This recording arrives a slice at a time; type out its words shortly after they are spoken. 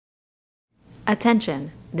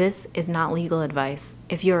Attention! This is not legal advice.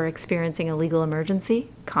 If you are experiencing a legal emergency,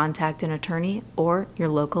 contact an attorney or your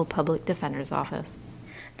local public defender's office.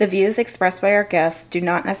 The views expressed by our guests do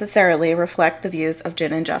not necessarily reflect the views of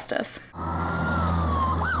Gin and Justice.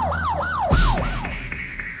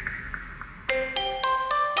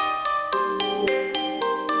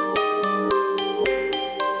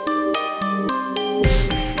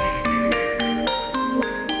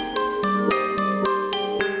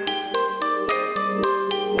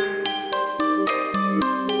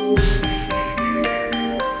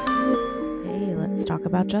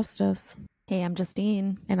 About justice. Hey, I'm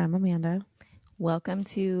Justine. And I'm Amanda. Welcome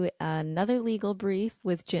to another legal brief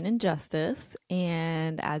with Gin and Justice.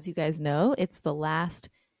 And as you guys know, it's the last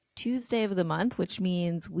Tuesday of the month, which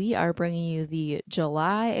means we are bringing you the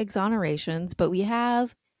July exonerations. But we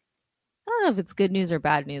have, I don't know if it's good news or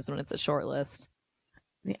bad news when it's a short list.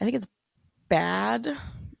 I think it's bad.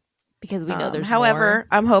 Because we know there's however, more.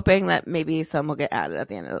 I'm hoping that maybe some will get added at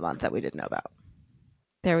the end of the month that we didn't know about.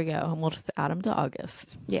 There we go. And we'll just add them to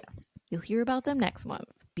August. Yeah. You'll hear about them next month.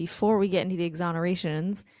 Before we get into the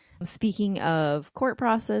exonerations, speaking of court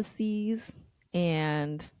processes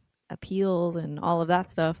and appeals and all of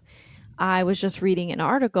that stuff, I was just reading an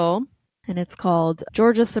article, and it's called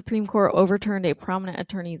Georgia Supreme Court Overturned a Prominent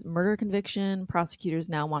Attorney's Murder Conviction. Prosecutors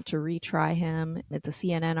now want to retry him. It's a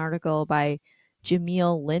CNN article by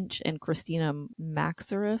Jameel Lynch and Christina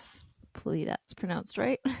Maxaris. Hopefully that's pronounced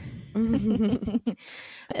right.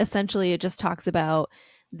 Essentially, it just talks about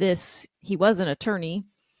this. He was an attorney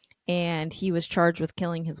and he was charged with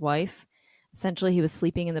killing his wife. Essentially, he was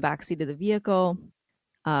sleeping in the backseat of the vehicle.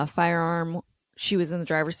 Firearm. She was in the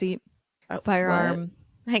driver's seat. Firearm.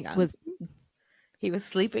 What? Hang on. Was he was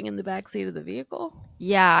sleeping in the backseat of the vehicle?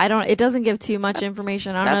 Yeah, it doesn't give too much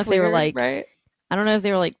information. I don't know if they were like, right? I don't know if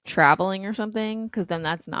they were like traveling or something, because then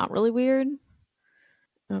that's not really weird.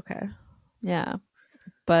 Okay. Yeah.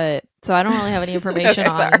 But so I don't really have any information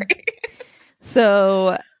on. Sorry.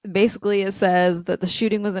 So basically it says that the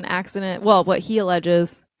shooting was an accident. Well, what he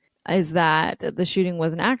alleges is that the shooting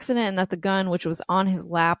was an accident and that the gun, which was on his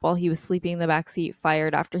lap while he was sleeping in the backseat,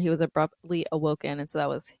 fired after he was abruptly awoken. And so that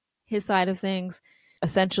was his side of things.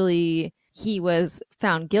 Essentially, he was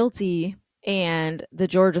found guilty and the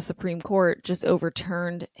Georgia Supreme Court just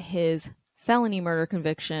overturned his felony murder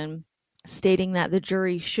conviction, stating that the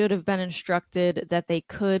jury should have been instructed that they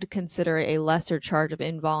could consider a lesser charge of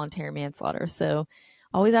involuntary manslaughter. So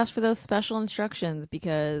always ask for those special instructions,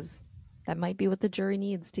 because that might be what the jury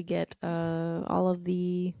needs to get all of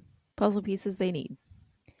the puzzle pieces they need.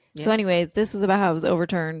 Yeah. So anyways, this was about how it was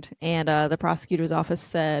overturned, and the prosecutor's office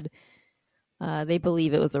said they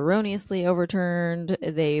believe it was erroneously overturned.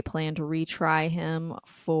 They plan to retry him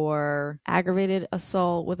for aggravated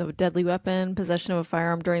assault with a deadly weapon, possession of a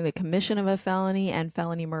firearm during the commission of a felony, and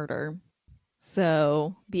felony murder.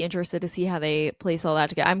 So be interested to see how they place all that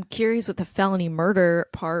together. I'm curious what the felony murder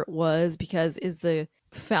part was, because is the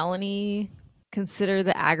felony considered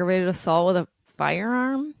the aggravated assault with a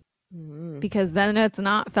firearm? Mm-hmm. Because then it's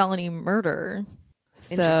not felony murder.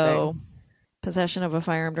 So possession of a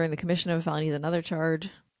firearm during the commission of a felony is another charge.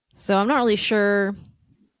 So I'm not really sure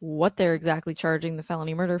what they're exactly charging the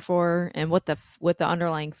felony murder for, and what the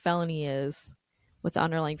underlying felony is, what the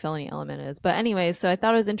underlying felony element is. But anyways, so I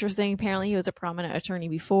thought it was interesting. Apparently he was a prominent attorney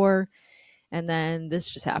before, and then this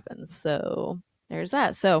just happens. So there's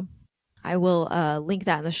that. So I will link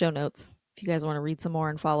that in the show notes if you guys want to read some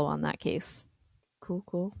more and follow on that case.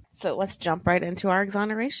 Cool. So let's jump right into our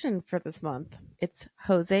exoneration for this month. It's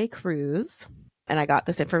Jose Cruz, and I got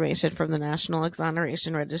this information from the National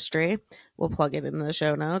Exoneration Registry. We'll plug it in the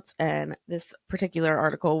show notes, and this particular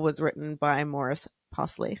article was written by Morris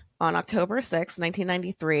Posley. On October 6,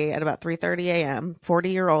 1993, at about 3:30 a.m.,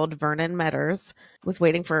 40-year-old Vernon Metters was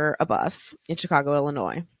waiting for a bus in Chicago,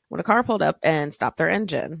 Illinois, when a car pulled up and stopped their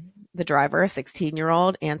engine. The driver,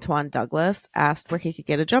 16-year-old Antoine Douglas, asked where he could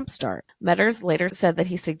get a jump start. Metters later said that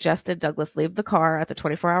he suggested Douglas leave the car at the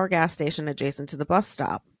 24-hour gas station adjacent to the bus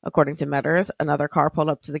stop. According to Metters, another car pulled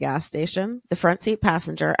up to the gas station. The front seat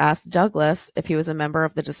passenger asked Douglas if he was a member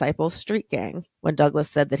of the Disciples Street Gang. When Douglas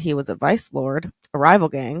said that he was a Vice Lord, a rival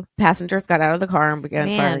gang, passengers got out of the car and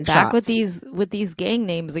began firing shots. Back with these gang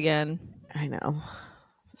names again. I know.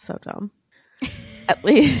 So dumb.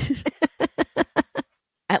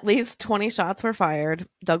 At least 20 shots were fired.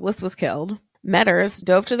 Douglas was killed. Metters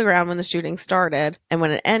dove to the ground when the shooting started, and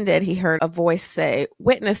when it ended, he heard a voice say,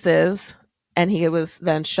 "Witnesses," and he was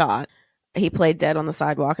then shot. He played dead on the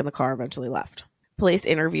sidewalk, and the car eventually left. Police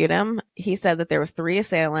interviewed him. He said that there was 3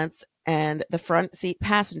 assailants, and the front seat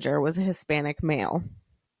passenger was a Hispanic male.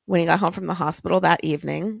 When he got home from the hospital that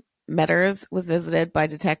evening, Metters was visited by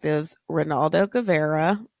detectives Ronaldo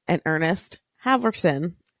Guevara and Ernest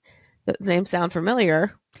Haverson. Those names sound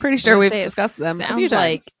familiar. Pretty sure we've discussed them a few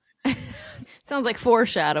times. Sounds like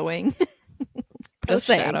foreshadowing. Just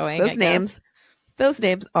saying, those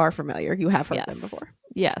names are familiar. You have heard them before.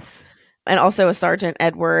 Yes. And also a Sergeant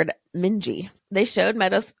Edward Mingy. They showed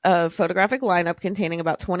Meadows a photographic lineup containing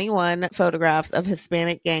about 21 photographs of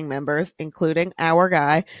Hispanic gang members, including our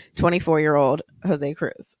guy, 24-year-old Jose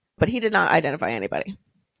Cruz. But he did not identify anybody.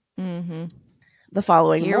 Mm-hmm. The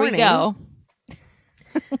following morning, we go.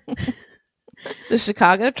 The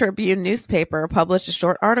Chicago Tribune newspaper published a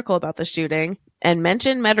short article about the shooting and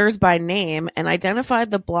mentioned Metters by name and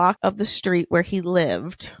identified the block of the street where he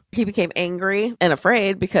lived. He became angry and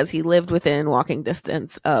afraid because he lived within walking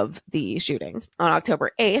distance of the shooting. On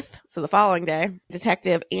October 8th, so the following day,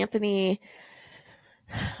 Detective Anthony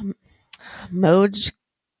Mojkik?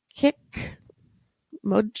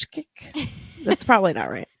 That's probably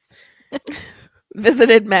not right.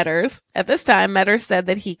 Visited Metters. At this time, Metters said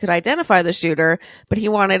that he could identify the shooter, but he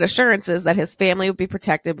wanted assurances that his family would be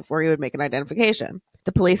protected before he would make an identification.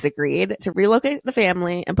 The police agreed to relocate the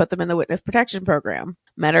family and put them in the witness protection program.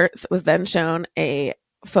 Metters was then shown a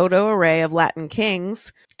photo array of Latin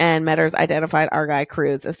kings, and Metters identified our guy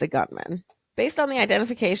Cruz as the gunman. Based on the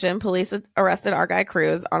identification, police arrested our guy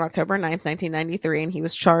Cruz on October 9th, 1993, and he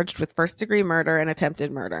was charged with first-degree murder and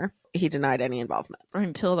attempted murder. He denied any involvement.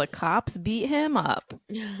 Until the cops beat him up.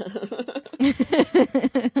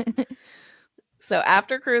 So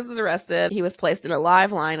after Cruz was arrested, he was placed in a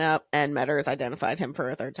live lineup, and Metters identified him for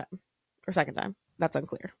a second time. That's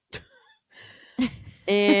unclear.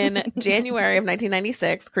 In January of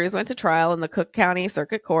 1996, Cruz went to trial in the Cook County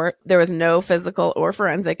Circuit Court. There was no physical or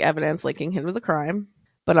forensic evidence linking him to the crime.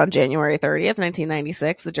 But on January 30th,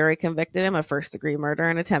 1996, the jury convicted him of first-degree murder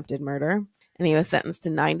and attempted murder, and he was sentenced to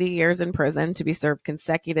 90 years in prison to be served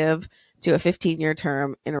consecutive to a 15-year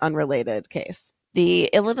term in an unrelated case. The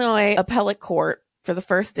Illinois Appellate Court for the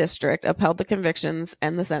First District upheld the convictions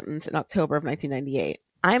and the sentence in October of 1998.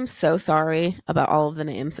 I'm so sorry about all of the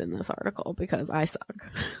names in this article because I suck.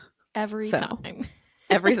 Every time.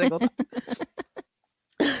 Every single time.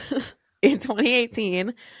 In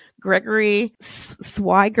 2018, Gregory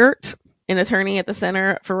Swigert, an attorney at the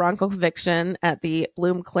Center for Wrongful Conviction at the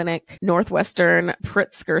Bloom Clinic Northwestern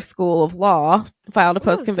Pritzker School of Law, filed a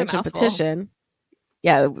post-conviction petition.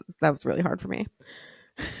 Yeah, that was really hard for me.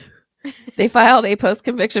 They filed a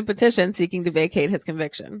post-conviction petition seeking to vacate his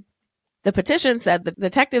conviction. The petition said that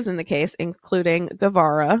detectives in the case, including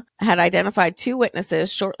Guevara, had identified two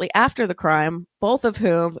witnesses shortly after the crime, both of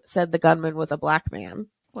whom said the gunman was a black man.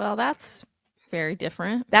 Well, that's very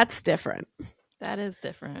different. That's different. That is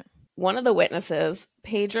different. One of the witnesses,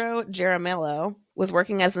 Pedro Jaramillo, was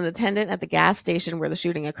working as an attendant at the gas station where the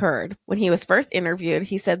shooting occurred. When he was first interviewed,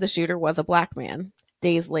 he said the shooter was a black man.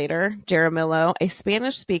 Days later, Jaramillo, a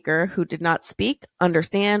Spanish speaker who did not speak,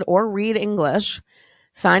 understand, or read English,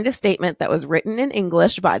 signed a statement that was written in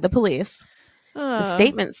English by the police. The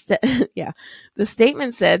statement said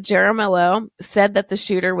Jaramillo said that the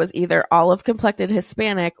shooter was either olive-complected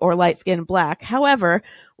Hispanic or light-skinned black. However,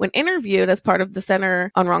 when interviewed as part of the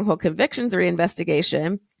Center on Wrongful Convictions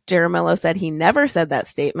reinvestigation, Jaramillo said he never said that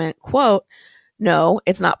statement. Quote, "No,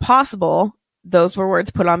 it's not possible. Those were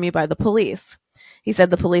words put on me by the police." He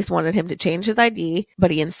said the police wanted him to change his ID,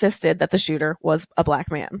 but he insisted that the shooter was a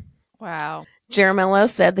black man. Wow. Jaramillo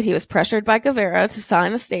said that he was pressured by Guevara to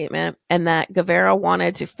sign a statement and that Guevara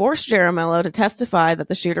wanted to force Jaramillo to testify that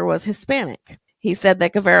the shooter was Hispanic. He said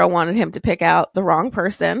that Guevara wanted him to pick out the wrong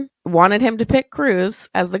person, wanted him to pick Cruz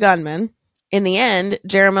as the gunman. In the end,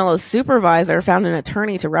 Jaramillo's supervisor found an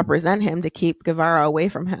attorney to represent him to keep Guevara away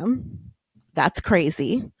from him. That's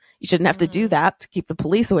crazy. You shouldn't have to do that to keep the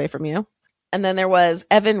police away from you. And then there was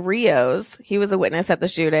Evan Rios. He was a witness at the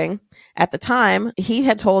shooting. At the time, he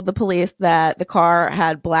had told the police that the car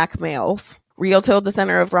had black males. Rio told the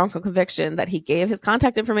Center of Wrongful Conviction that he gave his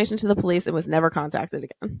contact information to the police and was never contacted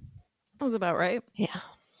again. Sounds about right. Yeah.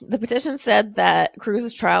 The petition said that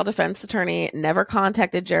Cruz's trial defense attorney never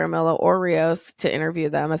contacted Jaramillo or Rios to interview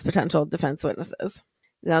them as potential defense witnesses.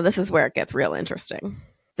 Now, this is where it gets real interesting.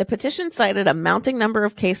 The petition cited a mounting number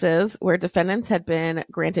of cases where defendants had been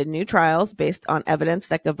granted new trials based on evidence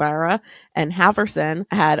that Guevara and Haverson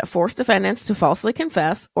had forced defendants to falsely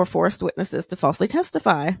confess or forced witnesses to falsely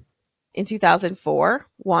testify. In 2004,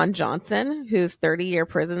 Juan Johnson, whose 30-year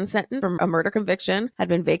prison sentence for a murder conviction had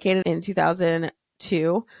been vacated in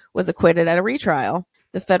 2002, was acquitted at a retrial.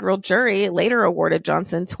 The federal jury later awarded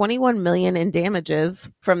Johnson $21 million in damages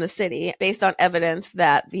from the city based on evidence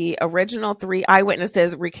that the original 3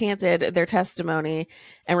 eyewitnesses recanted their testimony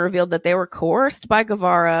and revealed that they were coerced by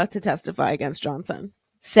Guevara to testify against Johnson.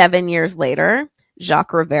 7 years later,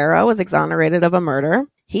 Jacques Rivera was exonerated of a murder.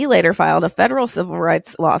 He later filed a federal civil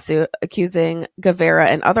rights lawsuit accusing Guevara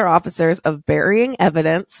and other officers of burying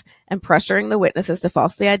evidence and pressuring the witnesses to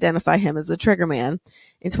falsely identify him as the triggerman.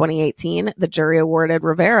 In 2018, the jury awarded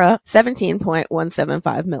Rivera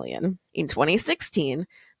 $17.175 million. In 2016,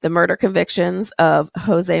 the murder convictions of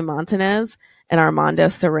Jose Montanez and Armando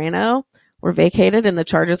Serrano were vacated and the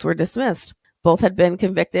charges were dismissed. Both had been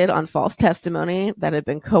convicted on false testimony that had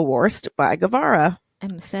been coerced by Guevara.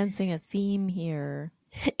 I'm sensing a theme here.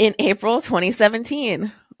 In April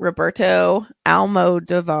 2017, Roberto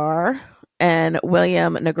Almodovar and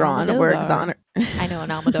William Negron were exonerated. I know an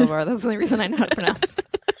Almodovar. That's the only reason I know how to pronounce.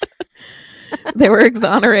 They were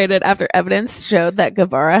exonerated after evidence showed that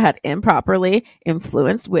Guevara had improperly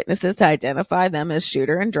influenced witnesses to identify them as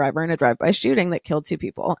shooter and driver in a drive-by shooting that killed 2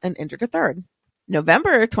 people and injured a 3rd.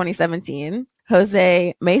 November 2017,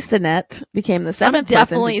 Jose Masonet became the 7th person. I'm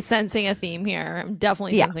definitely sensing a theme here. I'm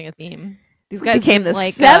definitely sensing a theme. These guys became the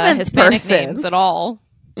like 7th Hispanic person names at all.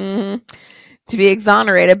 to be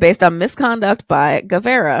exonerated based on misconduct by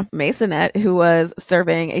Guevara. Masonet, who was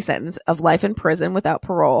serving a sentence of life in prison without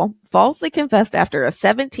parole, falsely confessed after a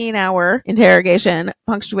 17-hour interrogation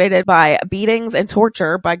punctuated by beatings and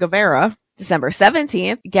torture by Guevara. December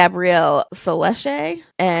 17th, Gabriel Soleche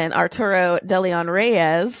and Arturo De Leon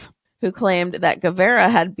Reyes, who claimed that Guevara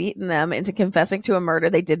had beaten them into confessing to a murder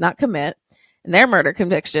they did not commit, and their murder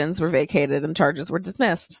convictions were vacated and charges were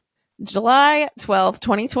dismissed. July 12,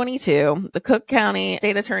 2022, the Cook County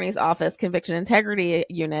State Attorney's Office Conviction Integrity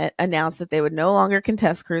Unit announced that they would no longer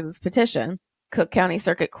contest Cruz's petition. Cook County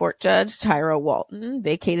Circuit Court Judge Tyro Walton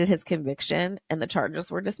vacated his conviction and the charges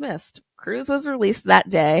were dismissed. Cruz was released that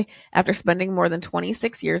day after spending more than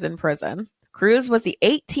 26 years in prison. Cruz was the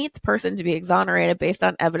 18th person to be exonerated based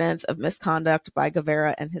on evidence of misconduct by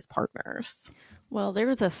Guevara and his partners. Well, there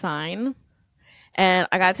was a sign. And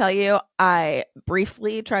I gotta tell you, I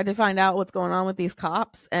briefly tried to find out what's going on with these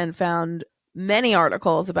cops and found many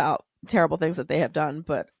articles about terrible things that they have done,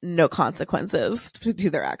 but no consequences to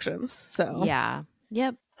their actions. So yeah.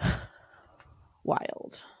 Yep.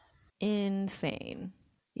 Wild. Insane.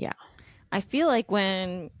 Yeah. I feel like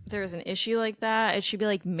when there's an issue like that, it should be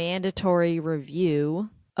like mandatory review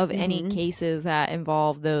of any cases that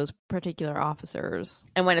involve those particular officers.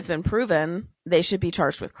 And when it's been proven, they should be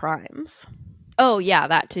charged with crimes. Oh, yeah,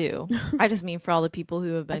 that too. I just mean for all the people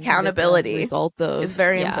who have been accountability result of, is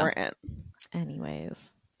very important.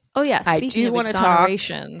 Anyways. Oh, yeah. I do want to talk.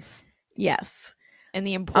 Yes. And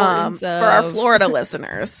the importance for our Florida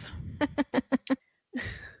listeners.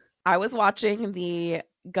 I was watching the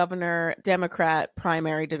governor Democrat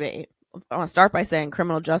primary debate. I want to start by saying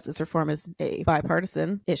criminal justice reform is a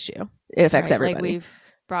bipartisan issue. It affects everybody. Like we've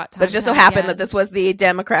brought but it just so happened that this was the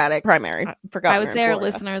Democratic primary for governor. I would say our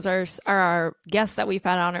listeners are our guests that we've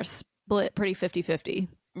had on are split pretty 50-50.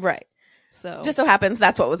 Right. So just so happens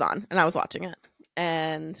that's what was on, and I was watching it.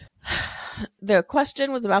 And the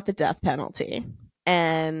question was about the death penalty.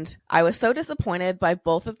 And I was so disappointed by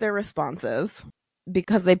both of their responses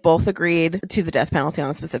because they both agreed to the death penalty on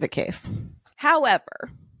a specific case.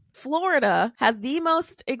 However, Florida has the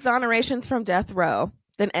most exonerations from death row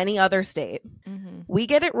than any other state. We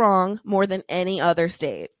get it wrong more than any other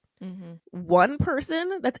state. One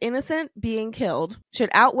person that's innocent being killed should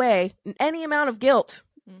outweigh any amount of guilt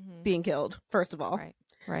being killed, first of all.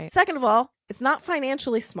 Right. Second of all, it's not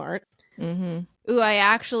financially smart. Ooh, I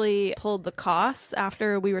actually pulled the costs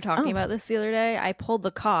after we were talking about this the other day. I pulled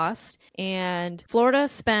the cost, and Florida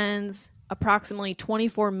spends approximately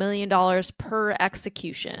 $24 million per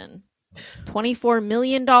execution. $24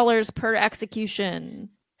 million per execution.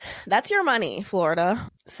 That's your money,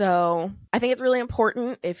 Florida. So I think it's really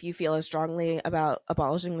important, if you feel as strongly about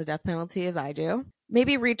abolishing the death penalty as I do,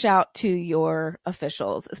 maybe reach out to your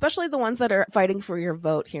officials, especially the ones that are fighting for your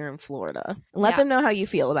vote here in Florida, and let them know how you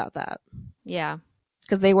feel about that. Yeah.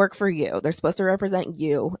 Because they work for you. They're supposed to represent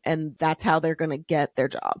you, and that's how they're going to get their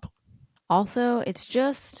job. Also, it's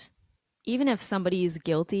just, even if somebody's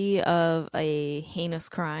guilty of a heinous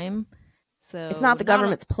crime, so it's not the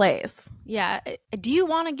government's place. Yeah. Do you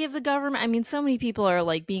want to give the government? I mean, so many people are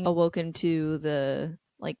like being awoken to the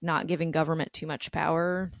like not giving government too much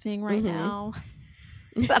power thing right now.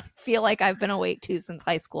 That I feel like I've been awake to since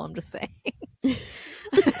high school. I'm just saying.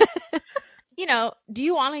 You know, do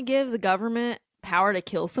you want to give the government power to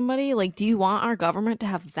kill somebody? Like, do you want our government to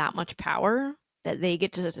have that much power? that they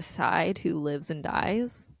get to decide who lives and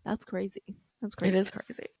dies. That's crazy. That's crazy. It is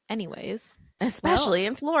crazy. Anyways. Especially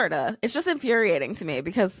in Florida. It's just infuriating to me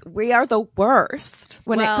because we are the worst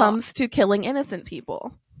when it comes to killing innocent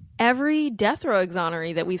people. Every death row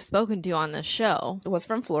exoneree that we've spoken to on this show was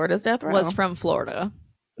from Florida's death row. Was from Florida.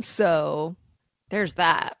 So there's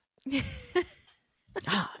that.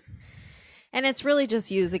 God. And it's really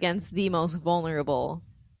just used against the most vulnerable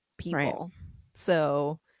people. Right.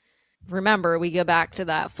 So remember, we go back to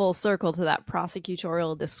that full circle to that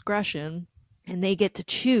prosecutorial discretion, and they get to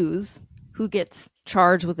choose who gets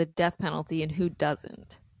charged with a death penalty and who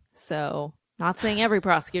doesn't. So not saying every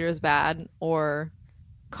prosecutor is bad or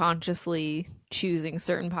consciously choosing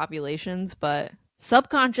certain populations, but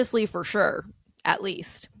subconsciously for sure, at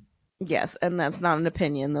least. Yes, and that's not an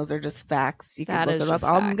opinion. Those are just facts. You can look it up. Facts.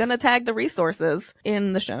 I'm going to tag the resources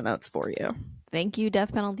in the show notes for you. Thank you,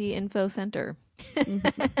 Death Penalty Info Center.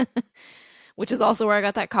 Mm-hmm. Which is also where I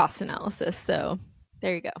got that cost analysis. So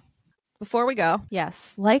there you go. Before we go,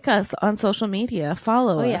 yes, like us on social media,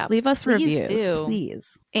 follow us, leave us reviews,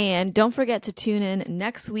 please. And don't forget to tune in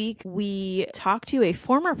next week. We talk to a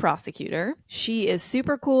former prosecutor. She is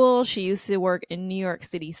super cool. She used to work in New York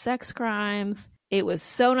City sex crimes. It was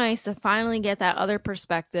so nice to finally get that other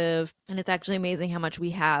perspective. And it's actually amazing how much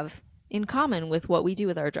we have in common with what we do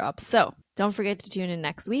with our jobs. So don't forget to tune in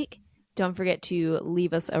next week. Don't forget to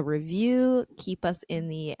leave us a review. Keep us in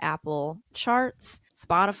the Apple charts.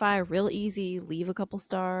 Spotify, real easy. Leave a couple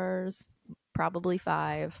stars. Probably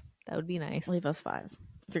 5. That would be nice. Leave us 5.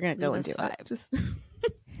 If you're going to go and do 5. It. Just...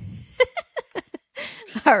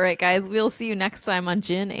 All right, guys. We'll see you next time on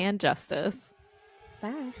Gin and Justice.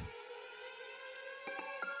 Bye.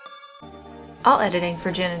 All editing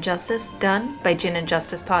for Gin and Justice done by Gin and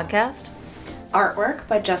Justice Podcast. Artwork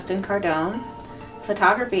by Justin Cardone.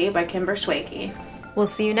 Photography by Kimber Schwakey. We'll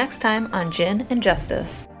see you next time on Gin and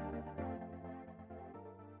Justice.